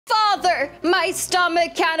Father, my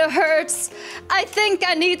stomach kind of hurts. I think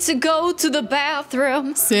I need to go to the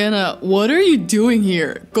bathroom. Santa, what are you doing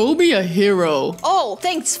here? Go be a hero. Oh,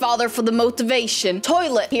 thanks, Father, for the motivation.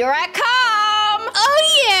 Toilet, here I come.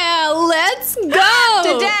 Oh yeah, let's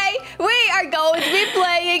go. Today, we are going to be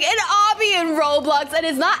playing an obby in Roblox, and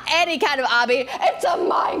it's not any kind of obby. It's a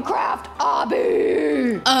Minecraft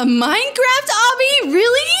obby. A Minecraft obby?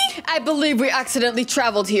 Really? I believe we accidentally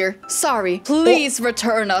traveled here. Sorry. Please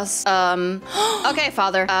return us. Okay,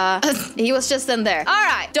 Father. He was just in there. All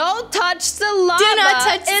right. Don't touch the lava. Do not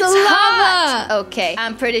touch the hot. lava. Okay.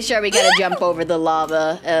 I'm pretty sure we gotta jump over the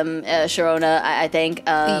lava, Sharona, I think.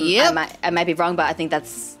 Yep. I might be wrong, but I think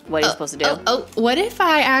that's what you're supposed to do. What if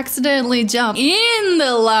I accidentally jump in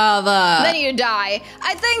the lava? Then you die.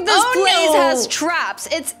 I think this place has traps.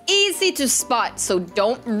 It's easy to spot, so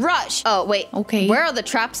don't rush. Oh, wait. Okay. Where are the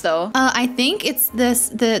traps, though? I think it's this,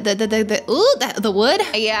 the wood.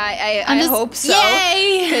 Yeah, I hope so.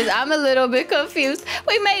 Yay! Because I'm a little bit confused.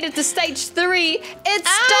 We made it to stage 3. It's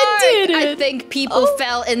I dark. did it. I think people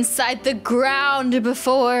fell inside the ground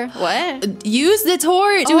before. What? Use the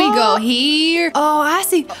torch. We go here. Oh, I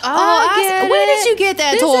see. I see. Where did you get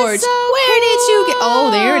that This is torch? so Where did you get? Oh,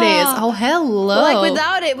 there it is. cool. Oh, hello. Like,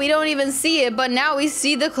 without it, we don't even see it. But now we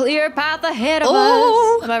see the clear path ahead of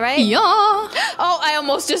Oh, us. Am I right? Yeah. Oh, I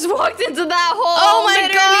almost just walked into that hole. Oh my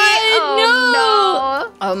literally. God,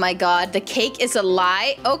 no. Oh my God, the cake is a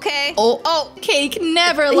lie. Okay. Oh, cake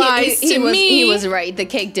never lies to me. He was right. The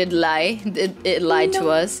cake did lie. It lied to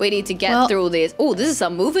us. We need to get through this. Oh, this is a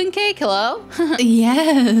moving cake. Hello.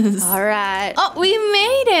 Yes. All right. Oh, we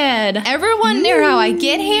made it. Ever wonder how I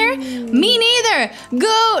get here? Me neither.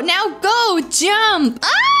 Go, jump.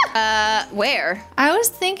 Where? I was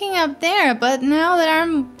thinking up there, but now that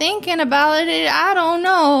I'm thinking about it, I don't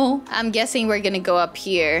know. I'm guessing we're gonna go up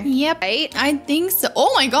here. Yep. Right? I think so.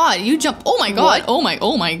 Oh my God, you jump. Oh my God. What?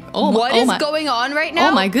 What is going on right now?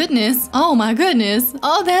 Oh my goodness. Oh,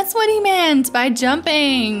 that's what he meant by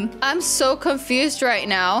jumping. I'm so confused right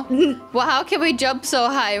now. Well, how can we jump so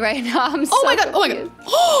high right now? I'm so Oh my God.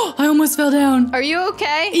 Oh, I almost fell down. Are you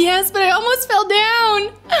okay? Yes, but I almost fell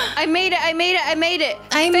down. I made it. I made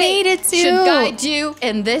made it too. Should guide you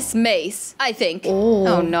in this maze, I think.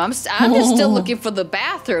 Oh no, I'm just still looking for the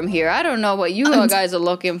bathroom here. I don't know what you guys are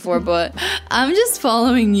looking for, but I'm just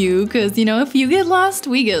following you because, you know, if you get lost,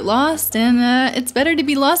 we get lost, and it's better to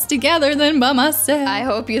be lost together than by myself. I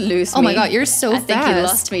hope you lose me. Oh my God, you're so fast. I think you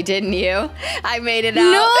lost me, didn't you? I made it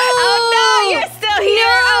out. No! Oh no, you're still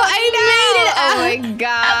here. No, I made it out. Oh my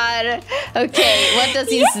God. Okay, what does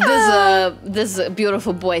this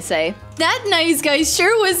beautiful boy say? That nice guy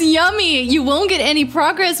sure was yummy. You won't get any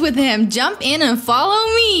progress with him. Jump in and follow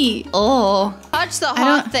me. Oh. Touch the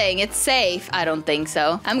hot thing. It's safe. I don't think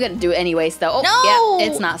so. I'm gonna do it anyways, though. Oh, no. yeah,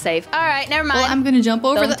 it's not safe. All right, never mind. Well, I'm gonna jump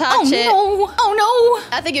over Don't touch it. No. Oh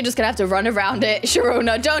no. I think you're just gonna have to run around it,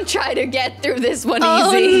 Sharona. Don't try to get through this one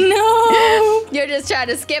Oh easy. no. You're just trying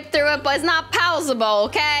to skip through it, but it's not pausable,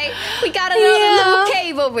 okay? We got another little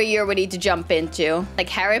cave over here we need to jump into. Like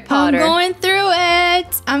Harry Potter. I'm going through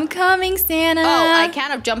it. I'm coming, Santa. Oh, I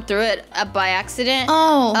kind of jumped through it by accident.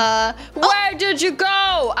 Oh. Where did you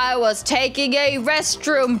go? I was taking a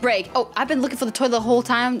restroom break. Oh, I've been looking for the toilet the whole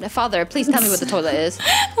time. Father, please tell me what the toilet is.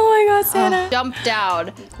 Oh my God, Santa. Jump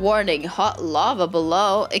down. Warning, hot lava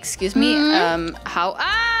below. Excuse me. How?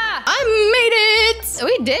 I made it.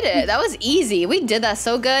 We did it. That was easy. We did that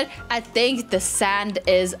so good. I think the sand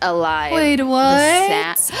is alive. Wait, what?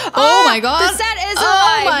 The sand. Oh my God. The sand is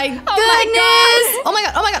alive. Oh my goodness. Oh my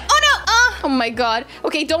God. Oh my God. Oh no. Oh my God.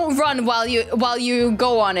 Okay, don't run while you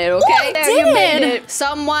go on it, okay? Oh, I there, did. you made it.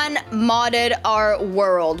 Someone modded our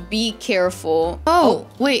world. Be careful. Oh,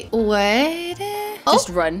 wait, what? Just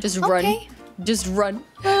run. Just run. Okay. Just run.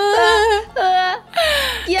 This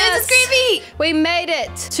Yes. is creepy. We made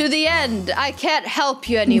it to the end. I can't help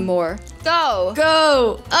you anymore. Go.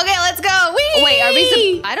 Okay, let's go. Whee! Wait, are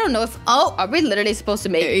we? I don't know if. Oh, are we literally supposed to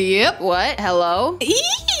make? Yep. What? Hello?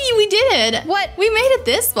 We did it. What? We made it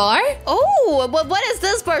this far. Oh, but what is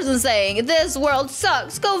this person saying? This world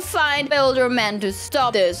sucks. Go find Builder Man to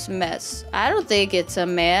stop this mess. I don't think it's a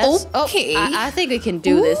mess. Okay. Oh, I think we can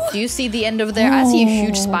do this. Do you see the end over there? I see a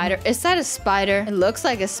huge spider. Is that a spider? It looks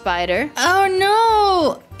like a spider. Oh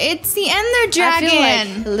no. It's the Ender Dragon. I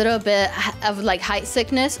feel like a little bit of like height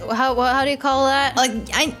sickness. How do you call that? Like,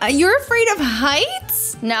 you're afraid of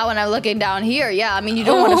heights? Now when I'm looking down here, yeah. I mean, you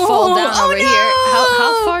don't want to fall down over here.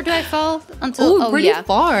 How far do I fall? Until pretty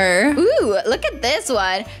far. Ooh, look at this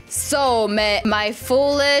one. So, my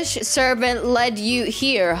foolish servant led you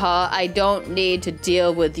here, huh? I don't need to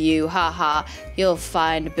deal with you, haha. You'll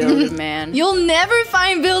find Builder Man. You'll never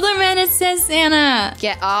find Builder Man, it says Santa.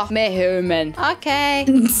 Get off me, human. Okay.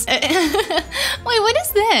 Wait, what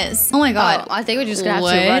is this? Oh my god. I think we're just gonna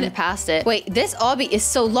have to run past it. Wait, this obby is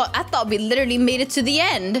so long. I thought we literally made it to the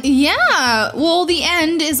end. Yeah. Well, the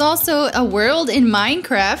end is also a world in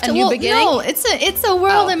Minecraft. A new beginning? No, it's a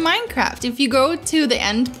world in Minecraft. If you go to the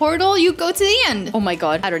end portal, you go to the end. Oh my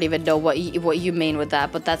god. I don't even know what you mean with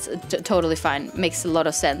that, but that's totally fine. Makes a lot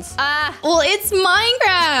of sense. Well, it's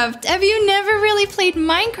Minecraft. Have you never really played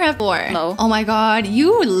Minecraft before? No. Oh my god.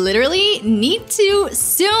 You literally need to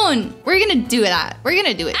soon. We're gonna do that. We're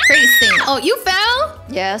gonna do it pretty soon. Oh, you fell?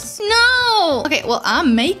 Yes. No. Okay, well,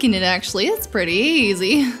 I'm making it actually. It's pretty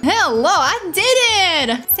easy. Hello, I did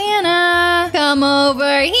it. Santa, come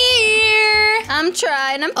over here. I'm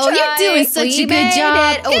trying. Oh, you're doing such a good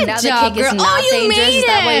job. Oh, good now job, the cake girl. is not you dangerous. made Is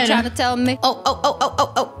that what it. you're trying to tell me? Oh.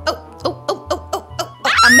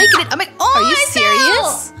 I'm making it. Oh, Are you I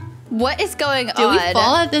serious? fell. What is going Did on? we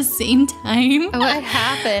fall at the same time? What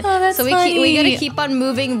happened? Oh, that's so we funny. gotta keep on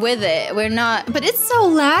moving with it. We're not. But it's so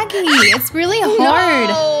laggy. It's really hard.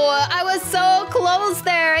 No, I was so close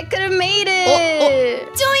there. I could have made it.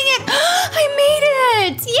 Doing it. I made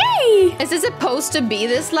it. Yay. Is this supposed to be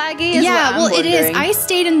this laggy? Is Yeah, what I'm well, it is. wondering. I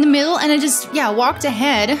stayed in the middle and I just, walked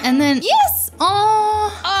ahead. And then, yes.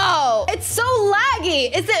 Oh, it's so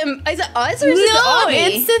laggy. Is it us or is it No, Obby?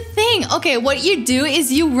 it's the thing. Okay, what you do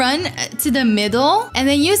is you run to the middle and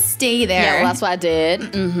then you stay there. Yeah, well, that's what I did.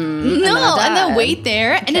 Mm-hmm. No, and then wait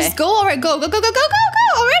there and just go already. Go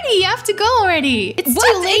already. You have to go already. It's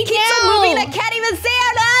too late It keeps now. on moving. I can't even say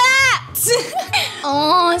that.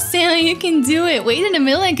 Oh, Santa, you can do it. Wait in the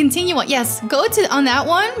middle and continue on. Yes, go on that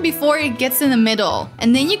one before it gets in the middle.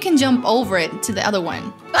 And then you can jump over it to the other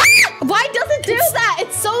one. Why does it do that?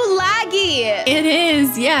 It's so laggy. It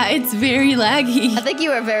is. Yeah, it's very laggy. I think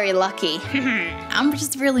you were very lucky. I'm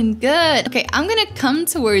just really good. Okay, I'm gonna come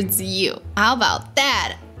towards you. How about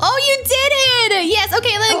that? Oh, you did it! Yes,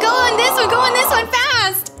 okay, then go on this one. Go on this one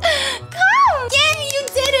fast. Come! Yay, you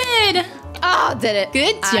did it! Oh, did it.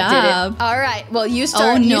 Good I job. did it. All right, well, you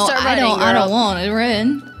start. Oh no, you start running, I don't girl. want to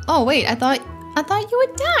run. Oh wait, I thought you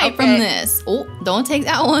would die Okay. from this. Oh, don't take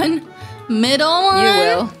that one. Middle one. You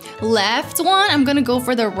will. Left one. I'm gonna go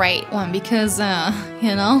for the right one because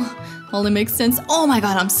only makes sense. Oh my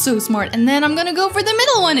god, I'm so smart. And then I'm gonna go for the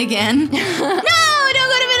middle one again. No, don't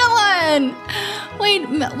go to middle one. Wait,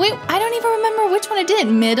 I don't even remember which one I did.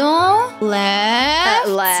 Middle, left.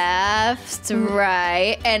 Left,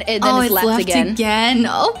 right, and then it's it's left again.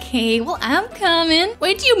 Okay, well, I'm coming.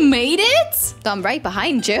 Wait, you made it? So I'm right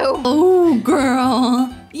behind you. Oh,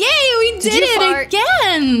 girl. Yay, we did you it fart?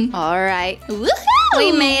 again. All right. Woohoo!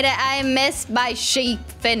 We made it. I missed my sheep.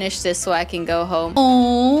 Finish this so I can go home.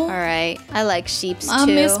 Oh. All right. I like sheeps too. I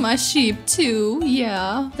miss my sheep too,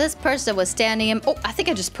 yeah. This person was standing in. Oh, I think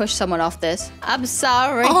I just pushed someone off this. I'm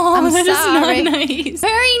sorry. Oh, I'm that is sorry. not nice.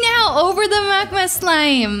 Hurry now, over the magma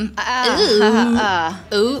slime. Wait,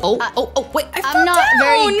 I fell I'm not down.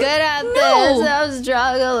 very good at No. this. I'm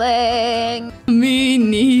struggling. Me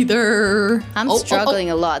neither. I'm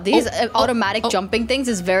struggling a lot. These automatic oh. jumping things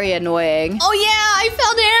is very annoying. Oh yeah, I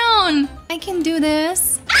fell down. I can do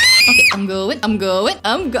this. Okay, I'm going.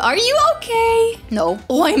 Are you okay? No.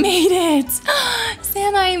 Oh, I made it.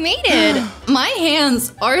 Santa, I made it. My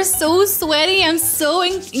hands are so sweaty. I'm so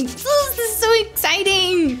this is so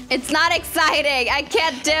exciting. It's not exciting. I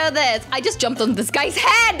can't do this. I just jumped on this guy's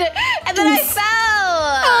head and then I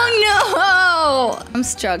fell. Oh no. I'm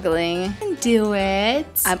struggling. I can do it.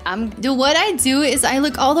 What I do is I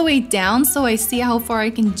look all the way down so I see how far I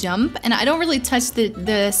can jump, and I don't really touch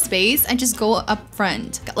the space. I just go up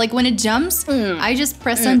front. Like when it jumps, I just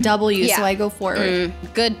press on W so I go forward.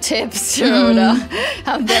 Good tips, Rhoda.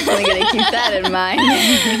 I'm definitely gonna keep that in mind.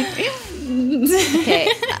 Okay.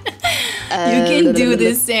 You can do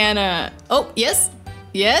this, Santa. Oh, yes.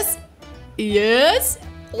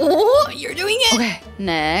 Oh, you're doing it. Okay,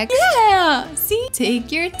 next. Yeah. See?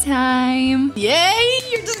 Take your time. Yay,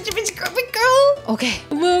 you're just a big girl. Okay.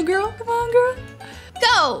 Come on, girl.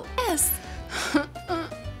 Go. Yes.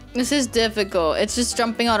 This is difficult. It's just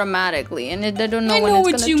jumping automatically, and I don't know I when know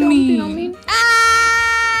it's what gonna you jump. mean. You know what I mean?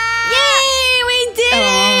 Ah! Yay, we did it.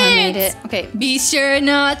 Oh, I made it. Okay. Be sure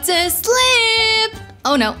not to slip.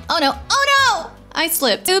 Oh no. I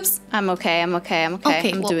slipped. Oops. I'm okay. Okay, I'm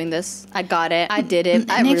well- doing this. I got it. I did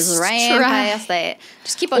it. I Next was ran try. past it.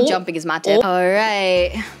 Just keep on jumping is my tip. All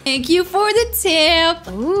right. Thank you for the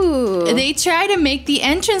tip. Ooh. They try to make the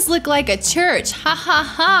entrance look like a church. Ha ha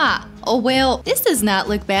ha. Oh well, this does not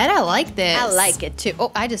look bad. I like this. I like it too.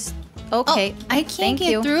 Oh, I just Okay. Oh, I can't Thank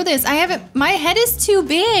get you. through this. I haven't. My head is too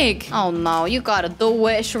big. Oh no, you gotta do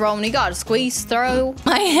it, Sharon. You gotta squeeze through.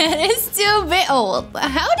 My head is too big. Oh,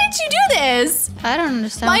 how did you do this? I don't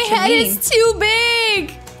understand My what you head mean. is too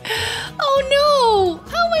big. Oh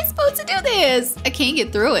no! How am I supposed to do this? I can't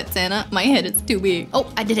get through it, Santa. My head is too big.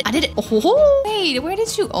 Oh, I did it. I did it. Oh, wait, where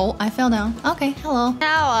did you? Oh, I fell down. Okay, hello.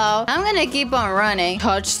 Hello. I'm gonna keep on running.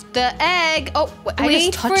 Touch the egg. Oh, I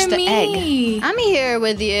Wait just touched for the me. egg. I'm here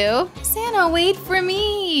with you. Santa, wait for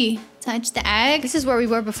me. Touch the egg. This is where we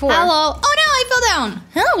were before. Hello. Oh no, I fell down.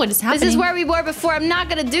 Huh? What is happening? This is where we were before. I'm not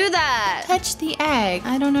gonna do that. Touch the egg.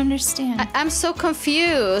 I don't understand. I'm so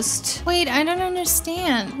confused. Wait, I don't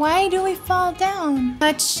understand. Why do we fall down?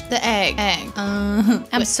 Touch the egg. Egg.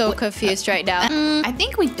 I'm so confused right now. I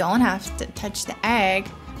think we don't have to touch the egg.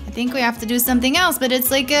 I think we have to do something else, but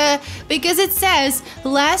it's like because it says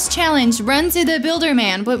last challenge, run to the builder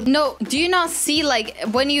man. But No, do you not see, like,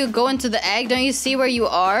 when you go into the egg, don't you see where you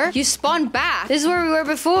are? You spawn back. This is where we were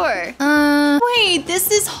before. wait,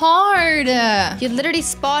 this is hard. You literally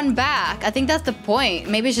spawn back. I think that's the point.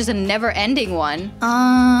 Maybe it's just a never-ending one.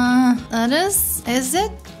 That is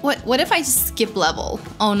it? What if I just skip level?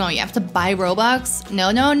 Oh no, you have to buy Robux? No.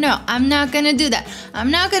 I'm not gonna do that. I'm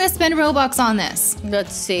not gonna spend Robux on this.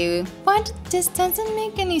 Let's see. What? This doesn't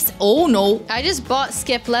make any sense. Oh no. I just bought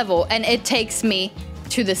skip level and it takes me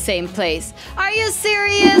to the same place. Are you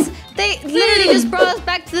serious? They literally just brought us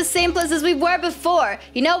back to the same place as we were before.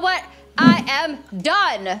 You know what? I am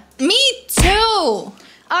done. Me too.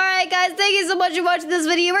 Alright guys, thank you so much for watching this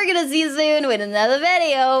video. We're gonna see you soon with another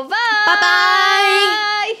video. Bye! Bye-bye.